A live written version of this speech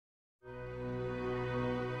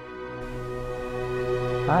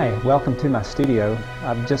Hi, welcome to my studio.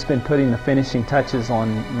 I've just been putting the finishing touches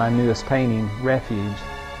on my newest painting, Refuge.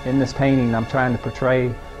 In this painting, I'm trying to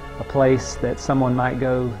portray a place that someone might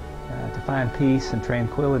go to find peace and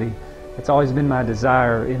tranquility. It's always been my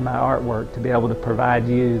desire in my artwork to be able to provide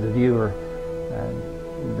you, the viewer,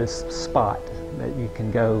 this spot that you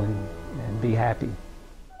can go and be happy.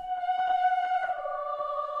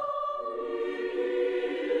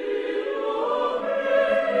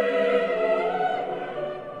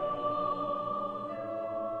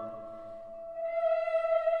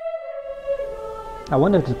 I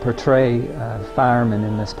wanted to portray firemen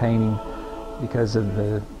in this painting because of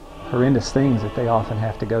the horrendous things that they often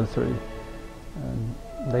have to go through.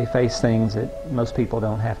 They face things that most people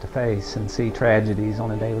don't have to face and see tragedies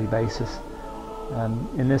on a daily basis.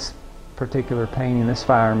 In this particular painting, this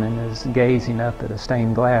fireman is gazing up at a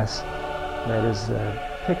stained glass that is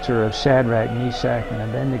a picture of Shadrach, Meshach, and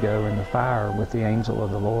Abednego in the fire with the angel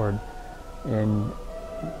of the Lord. And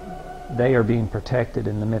they are being protected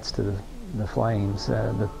in the midst of the flames.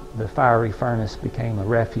 The fiery furnace became a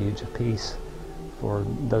refuge, a peace for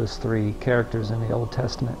those three characters in the Old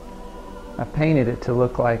Testament. I painted it to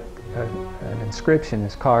look like an inscription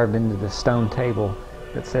is carved into the stone table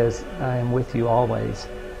that says, "I am with you always."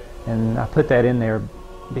 And I put that in there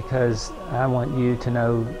because I want you to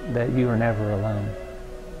know that you are never alone.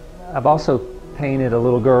 I've also painted a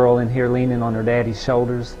little girl in here leaning on her daddy's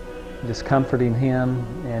shoulders, just comforting him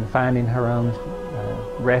and finding her own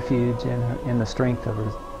refuge in the strength of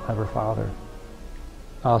her father.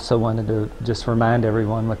 I also wanted to just remind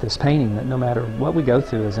everyone with this painting that no matter what we go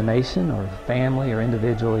through as a nation or family or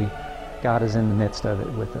individually, God is in the midst of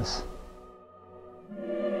it with us.